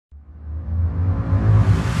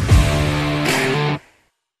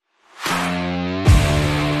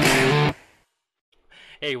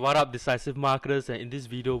Hey, what up, decisive marketers? And in this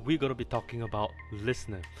video we're going to be talking about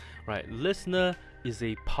Listnr. Right, Listnr is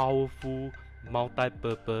a powerful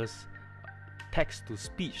multi-purpose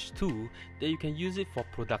text-to-speech tool that you can use it for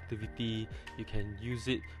productivity, you can use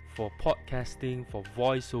it for podcasting, for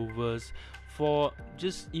voiceovers, for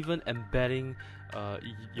just even embedding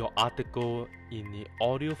your article in the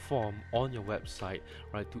audio form on your website,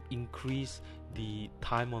 right, to increase the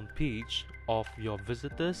time on page of your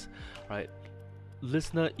visitors, right?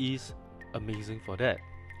 Listnr is amazing for that,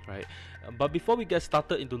 right? But before we get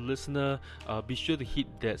started into Listnr, be sure to hit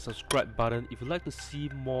that subscribe button if you'd like to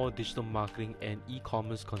see more digital marketing and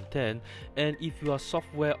e-commerce content. And if you are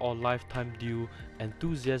software or lifetime deal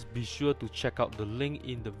enthusiast, be sure to check out the link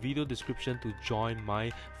in the video description to join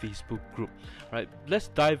my Facebook group. Right, let's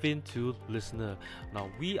dive into Listnr. Now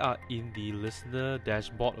we are in the Listnr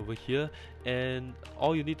dashboard over here, and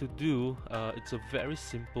all you need to do, it's a very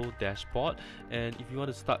simple dashboard. And if you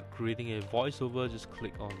want to start creating a voiceover, just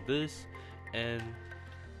click on this and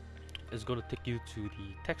it's going to take you to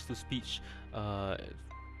the text-to-speech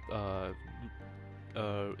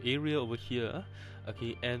area over here.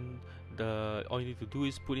 Okay, and all you need to do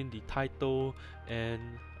is put in the title and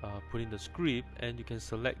put in the script, and you can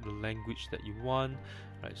select the language that you want.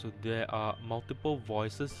 Right, so there are multiple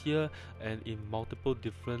voices here and in multiple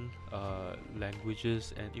different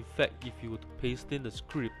languages, and in fact if you were to paste in the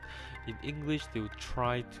script in English, they will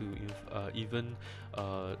try to even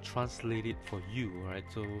translate it for you. Right,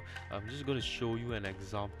 so I'm just going to show you an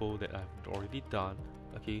example that I've already done.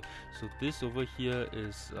 Okay, so this over here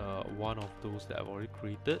is one of those that I've already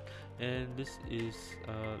created, and this is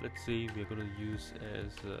let's say we're going to use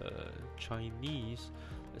as Chinese.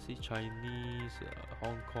 Let's say Chinese,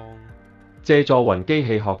 Hong Kong. 借助雲機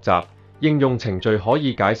器學習，應用程序可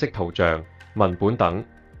以解釋圖像、文本等。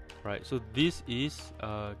 Right, so this is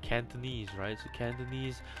Cantonese, right? So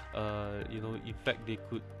Cantonese, in fact, they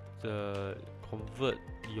could convert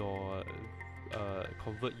your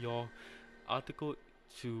article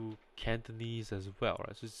to Cantonese as well,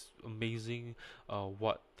 right? So it's amazing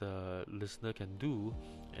what the Listnr can do,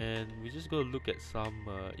 and we're just going to look at some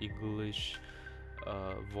English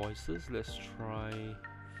voices. Let's try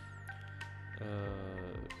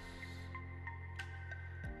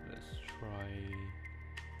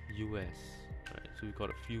US. Right, so we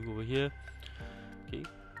got a few over here. Okay,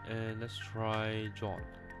 and let's try John.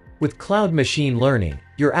 With cloud machine learning,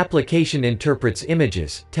 your application interprets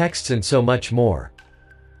images, texts, and so much more.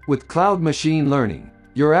 With cloud machine learning,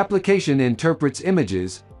 your application interprets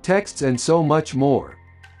images, texts, and so much more.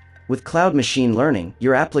 With cloud machine learning,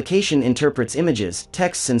 your application interprets images,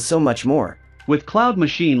 texts, and so much more. With cloud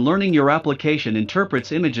machine learning, your application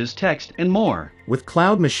interprets images, text, and more. With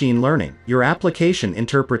cloud machine learning, your application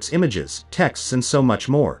interprets images, texts, and so much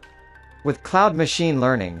more. With cloud machine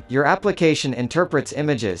learning, your application interprets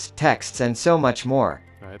images, texts, and so much more.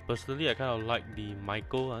 Alright, personally I kind of like the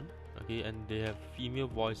Michael one. Okay, and they have female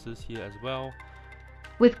voices here as well.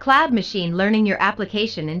 With cloud machine learning, your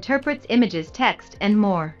application interprets images, text, and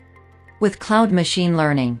more. With cloud machine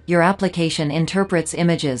learning, your application interprets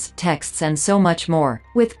images, texts, and so much more.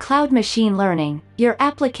 With cloud machine learning, your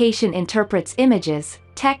application interprets images,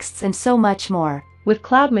 texts, and so much more. With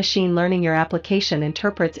cloud machine learning, your application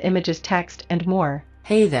interprets images, text, and more.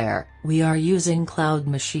 Hey there, we are using cloud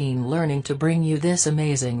machine learning to bring you this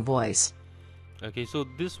amazing voice. Okay, so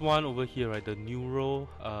this one over here, right, the neural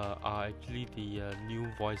are actually the new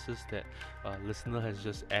voices that Listnr has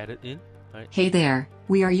just added in. Right? Hey there,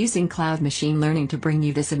 we are using cloud machine learning to bring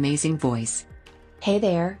you this amazing voice. Hey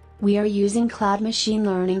there, we are using cloud machine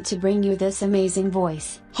learning to bring you this amazing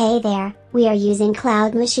voice. Hey there, we are using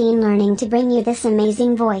cloud machine learning to bring you this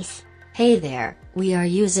amazing voice. Hey there, we are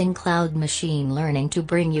using cloud machine learning to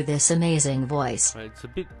bring you this amazing voice. Right, it's a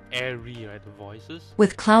bit airy, right, the voices.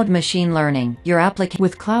 With cloud machine learning, your application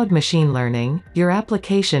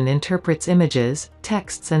interprets images,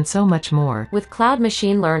 texts, and so much more. With cloud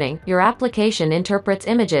machine learning, your application interprets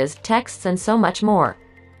images, texts, and so much more.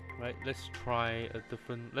 Right, let's try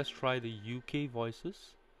the UK voices.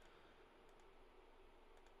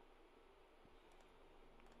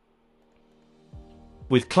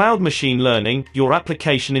 With cloud machine learning, your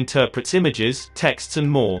application interprets images, texts,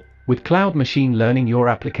 and more. With cloud machine learning, your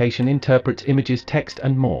application interprets images, text,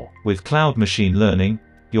 and more. With cloud machine learning,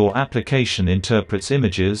 your application interprets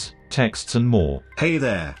images, texts, and more. Hey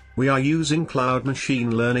there, we are using cloud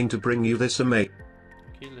machine learning to bring you this amazing.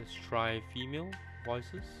 Okay, let's try female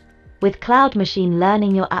voices. With cloud machine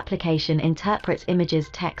learning, your application interprets images,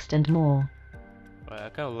 text, and more. I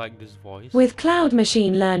kind of like this voice. With cloud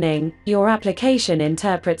machine learning, your application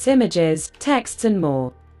interprets images, texts, and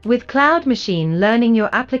more. With Cloud Machine Learning, your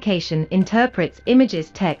application interprets images,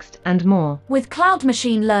 text, and more. With Cloud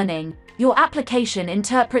Machine Learning, your application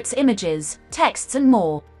interprets images, texts, and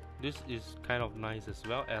more. This is kind of nice as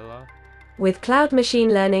well, Ella. With Cloud Machine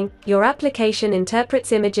Learning, your application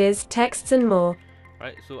interprets images, texts, and more.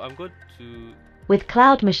 Right, so I'm going to... With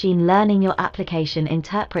Cloud Machine Learning, your application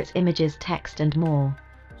interprets images, text, and more.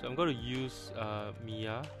 So I'm going to use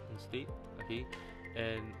Mia instead, okay?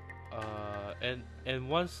 And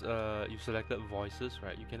once you've selected voices,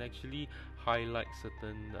 right, you can actually highlight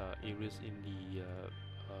certain areas in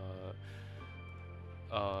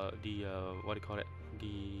what do you call it?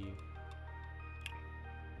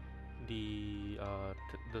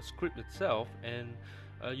 The script itself, and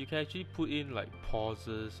you can actually put in like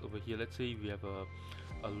pauses over here. Let's say we have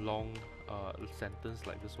a long sentence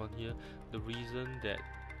like this one here. The reason that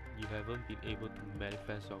you haven't been able to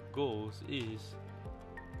manifest your goals is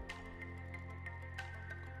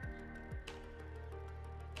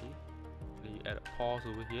then you add a pause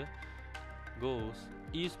over here. Goals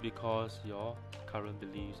is because your current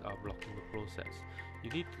beliefs are blocking the process. You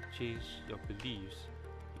need to change your beliefs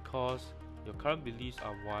because your current beliefs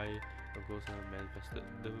are why your goals are manifested.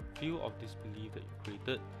 The view of this belief that you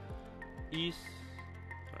created is,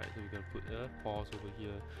 right, so we're going to put a pause over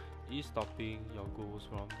here, is stopping your goals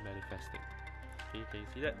from manifesting. Okay, can you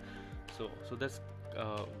see that? So that's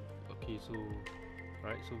okay, so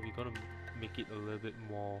right, so we're gonna make it a little bit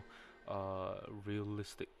more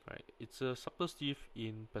realistic, right? It's a subtle shift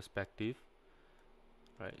in perspective,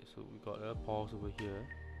 right? So we got a pause over here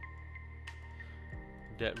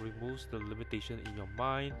that removes the limitation in your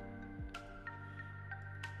mind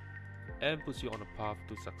and puts you on a path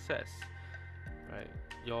to success, right?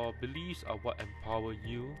 Your beliefs are what empower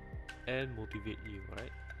you and motivate you,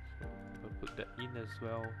 right? So I'm gonna put that in as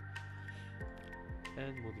well,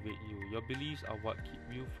 and motivate you. Your beliefs are what keep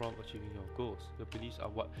you from achieving your goals. Your beliefs are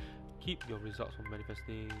what keep your results from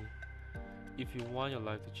manifesting if you want your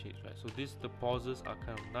life to change, right? So the pauses are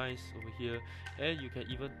kind of nice over here, and you can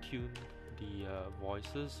even tune the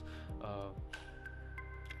voices.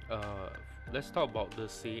 Let's talk about the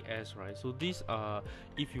say as, right? So these are,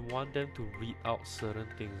 if you want them to read out certain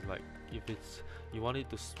things, like if it's you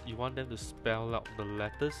want them to spell out the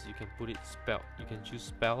letters, you can put it spelled. You can choose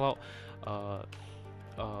spell out.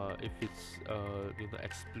 If it's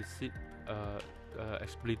explicit,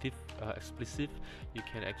 explicit, you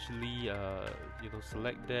can actually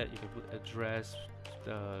select that. You can put address,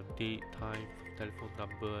 date, time, telephone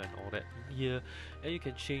number, and all that in here, and you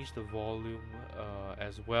can change the volume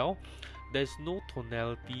as well. There's no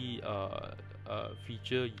tonality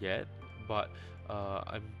feature yet, but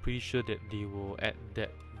I'm pretty sure that they will add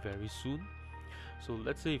that very soon. So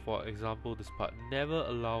let's say, for example, this part, never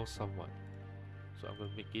allow someone, so I'm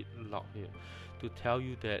going to make it loud here, to tell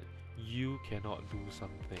you that you cannot do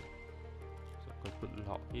something. So I'm going to put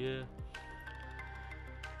loud here.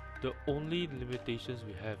 The only limitations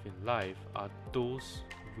we have in life are those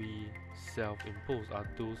we self-impose.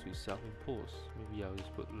 Maybe I'll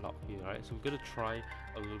just put loud here, right? So we're going to try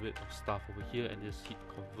a little bit of stuff over here and just hit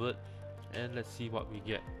convert, and let's see what we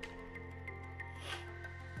get.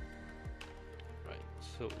 Right,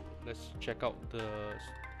 so let's check out the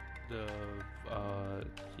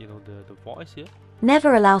voice here.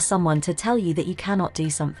 Never allow someone to tell you that you cannot do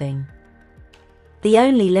something. The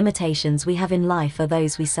only limitations we have in life are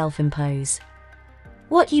those we self-impose.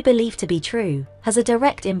 What you believe to be true has a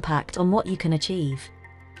direct impact on what you can achieve.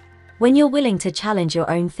 When you're willing to challenge your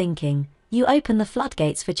own thinking, you open the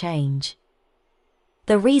floodgates for change.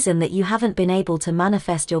 The reason that you haven't been able to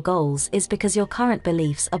manifest your goals is because your current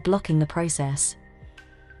beliefs are blocking the process.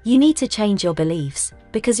 You need to change your beliefs,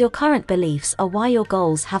 because your current beliefs are why your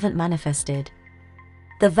goals haven't manifested.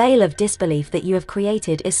 The veil of disbelief that you have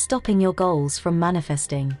created is stopping your goals from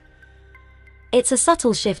manifesting. It's a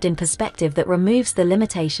subtle shift in perspective that removes the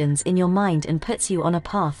limitations in your mind and puts you on a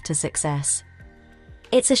path to success.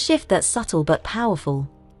 It's a shift that's subtle but powerful.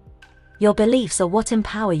 Your beliefs are what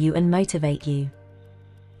empower you and motivate you.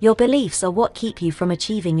 Your beliefs are what keep you from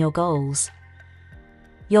achieving your goals.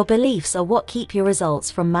 Your beliefs are what keep your results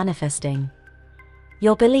from manifesting.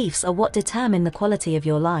 Your beliefs are what determine the quality of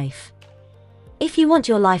your life. If you want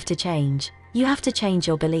your life to change, you have to change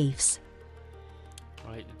your beliefs.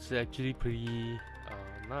 Right, it's actually pretty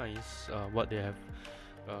nice what they have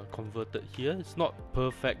converted here. It's not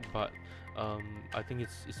perfect, but I think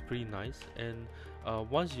it's pretty nice. And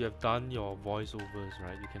once you have done your voiceovers,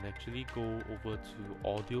 right, you can actually go over to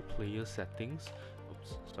audio player settings.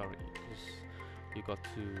 Oops, sorry. You got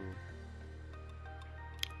to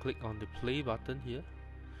click on the play button here,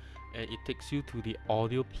 and it takes you to the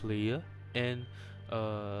audio player. And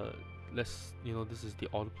let's, this is the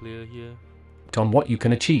audio player here. On what you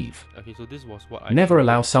can achieve. Okay, so this was what I Never created.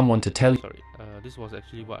 allow someone to tell you. Sorry, this was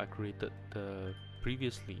actually what I created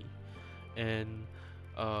previously, and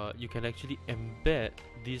you can actually embed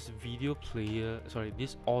this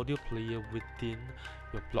this audio player within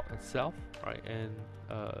your blog itself, right? And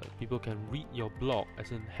people can read your blog,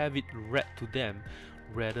 as in have it read to them,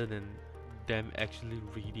 rather than them actually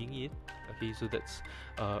reading it. Okay, so that's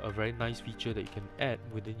a very nice feature that you can add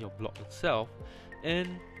within your blog itself.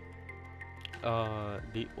 And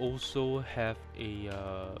they also have a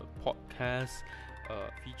podcast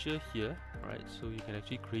feature here, right? So you can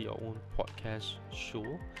actually create your own podcast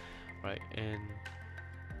show, right?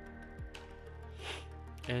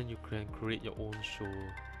 And you can create your own show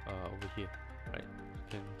over here, right?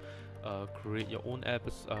 You can create your own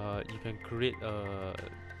episode. You can create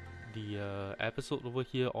the episode over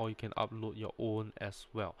here, or you can upload your own as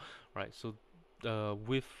well, right? So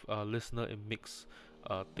with Listnr, it makes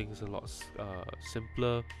things a lot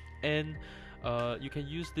simpler, and you can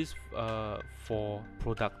use this for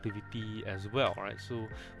productivity as well, right? So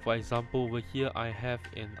for example, over here I have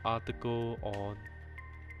an article on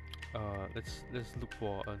let's look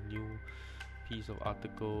for a new piece of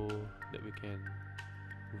article that we can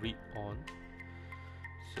read on.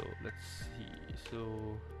 So let's see,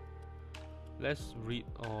 so let's read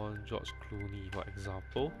on George Clooney, for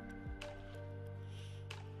example.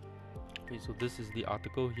 Okay, so this is the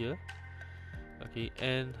article here. Okay,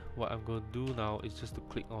 and what I'm going to do now is just to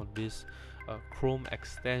click on this Chrome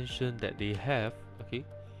extension that they have. Okay,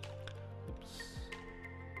 oops.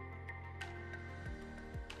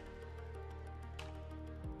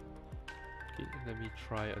 Okay, let me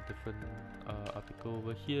try a different article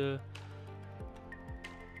over here.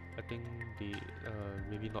 I think the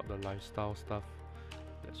maybe not the lifestyle stuff.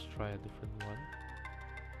 Let's try a different one.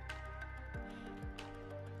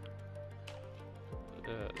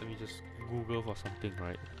 Let me just Google for something,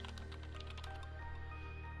 right?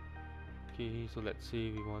 Okay, so let's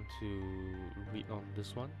say we want to read on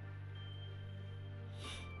this one.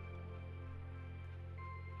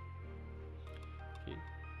 Okay.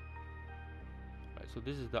 Right, so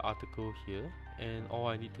this is the article here, and all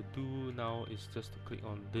I need to do now is just to click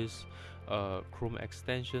on this Chrome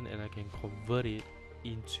extension, and I can convert it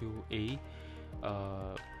into a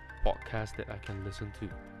podcast that I can listen to.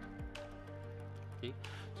 Okay,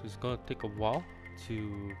 so it's gonna take a while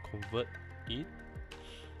to convert it,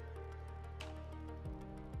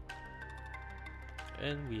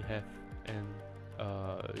 and we have an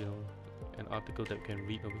article that we can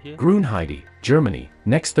read over here. Grünheide, Germany,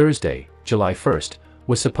 next Thursday, July 1st,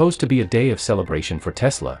 was supposed to be a day of celebration for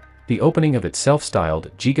Tesla, the opening of its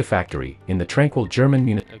self-styled Gigafactory in the tranquil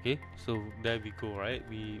German Okay, so there we go, right?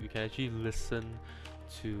 We can actually listen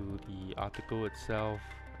to the article itself.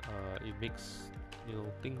 It makes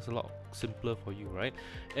things a lot simpler for you, right?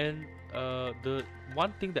 And the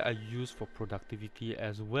one thing that I use for productivity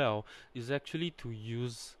as well is actually to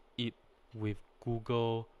use it with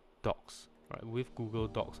Google Docs, right? With Google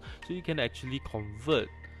Docs, so you can actually convert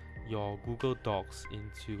your Google Docs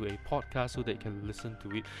into a podcast so that you can listen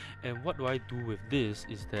to it. And what do I do with this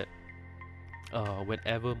is that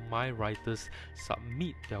whenever my writers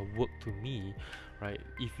submit their work to me, right,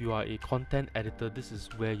 if you are a content editor, this is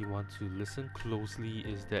where you want to listen closely,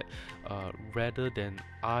 is that rather than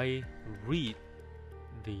I read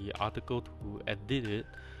the article to edit it,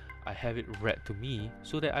 I have it read to me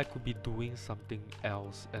so that I could be doing something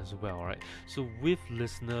else as well, right? So with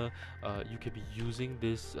Listnr, you can be using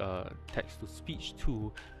this text-to-speech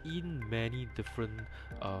tool in many different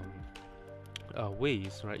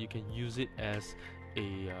ways, right? You can use it as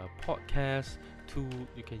a podcast tool,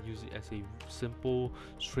 you can use it as a simple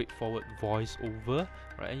straightforward voiceover,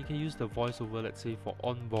 right? And you can use the voiceover, let's say, for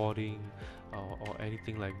onboarding or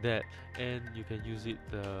anything like that, and you can use it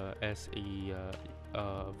as a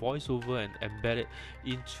voiceover and embed it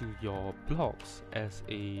into your blogs as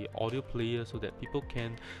a audio player so that people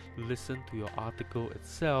can listen to your article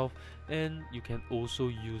itself. And you can also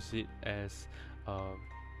use it as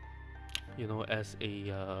as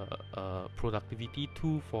a productivity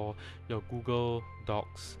tool for your Google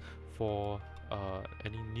Docs, for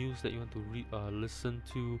any news that you want to read, listen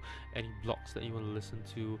to, any blogs that you want to listen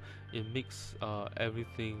to. It makes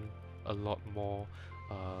everything a lot more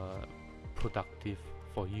productive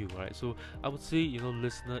for you, right? So I would say,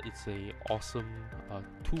 Listnr, it's a awesome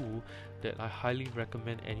tool that I highly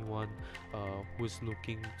recommend anyone who is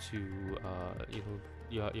looking to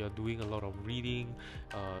you're doing a lot of reading,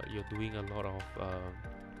 you're doing a lot of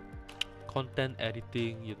content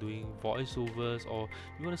editing, you're doing voiceovers, or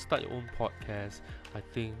you want to start your own podcast, I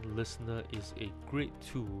think Listnr is a great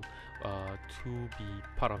tool to be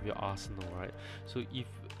part of your arsenal, right? So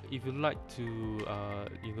if you like to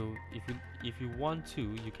if you want to,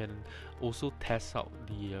 you can also test out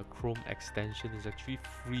the Chrome extension. It's actually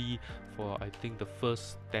free for I think the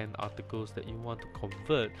first 10 articles that you want to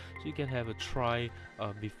convert, so you can have a try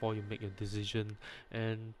before you make a decision.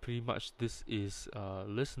 And pretty much this is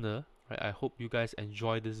Listnr. Right, I hope you guys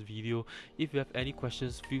enjoy this video. If you have any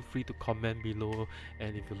questions, feel free to comment below,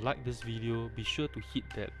 and if you like this video, be sure to hit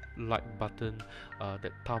that like button,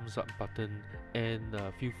 that thumbs up button, and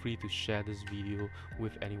feel free to share this video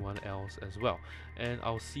with anyone else as well. And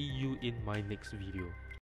I'll see you in my next video.